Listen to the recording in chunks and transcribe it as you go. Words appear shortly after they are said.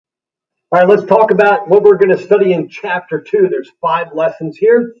All right, let's talk about what we're going to study in Chapter 2. There's 5 lessons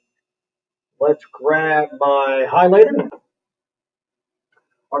here. Let's grab my highlighter.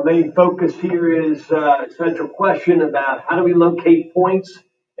 Our main focus here is a central question about how do we locate points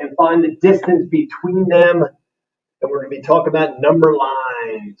and find the distance between them. And we're going to be talking about number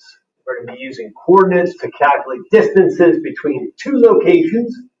lines. We're going to be using coordinates to calculate distances between 2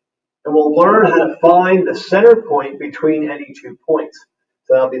 locations. And we'll learn how to find the center point between any 2 points.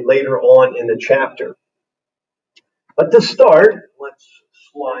 So that'll be later on in the chapter. But to start, let's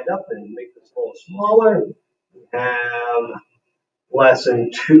slide up and make this a little smaller. We have lesson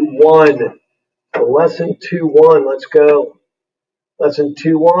 2.1. So lesson 2.1, let's go. Lesson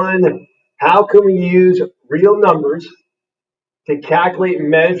 2.1, how can we use real numbers to calculate,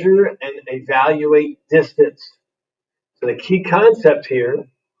 measure, and evaluate distance? So the key concept here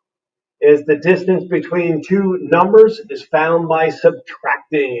is the distance between 2 numbers is found by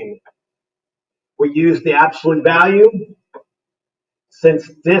subtracting. We use the absolute value since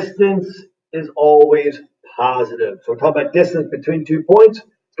distance is always positive. So we're talking about distance between 2 points.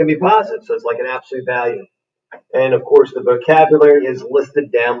 It's going to be positive, so it's like an absolute value. And of course, the vocabulary is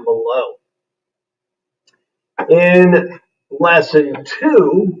listed down below. In lesson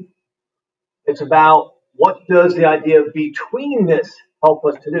 2, it's about what does the idea of betweenness help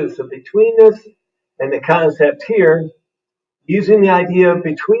us to do. So betweenness and the concept here, using the idea of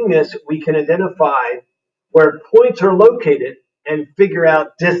betweenness, we can identify where points are located and figure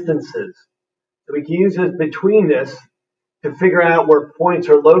out distances. So we can use this betweenness to figure out where points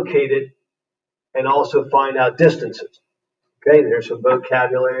are located and also find out distances. Okay, there's some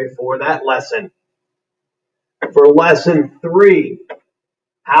vocabulary for that lesson. For lesson 3,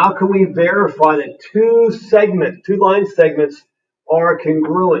 how can we verify that 2 line segments are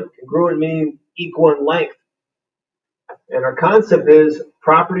congruent? Congruent meaning equal in length. And our concept is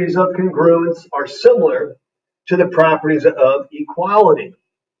properties of congruence are similar to the properties of equality.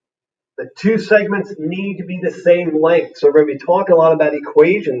 The 2 segments need to be the same length. So we're going to be talking a lot about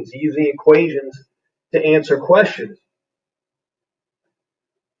equations, using equations to answer questions.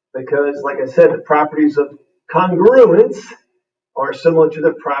 Because, like I said, the properties of congruence are similar to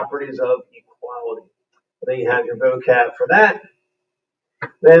the properties of equality. Then you have your vocab for that.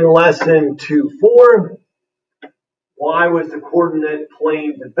 Then lesson 2.4, why was the coordinate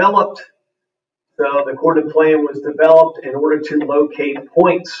plane developed? So the coordinate plane was developed in order to locate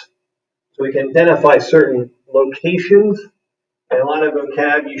points. So we can identify certain locations. And a lot of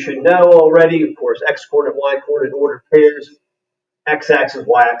vocab you should know already, of course, x-coordinate, y-coordinate, ordered pairs, x-axis,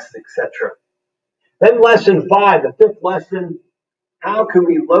 y-axis, etc. Then lesson 5, the 5th lesson, how can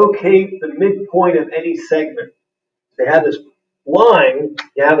we locate the midpoint of any segment? So you have this line,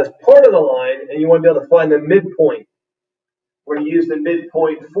 you have this part of the line, and you want to be able to find the midpoint. We're going to use the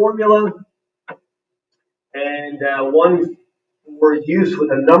midpoint formula, and one for use with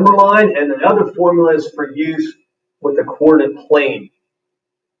a number line, and the other formula is for use with the coordinate plane.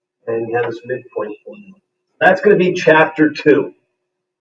 And you have this midpoint formula. That's going to be chapter 2.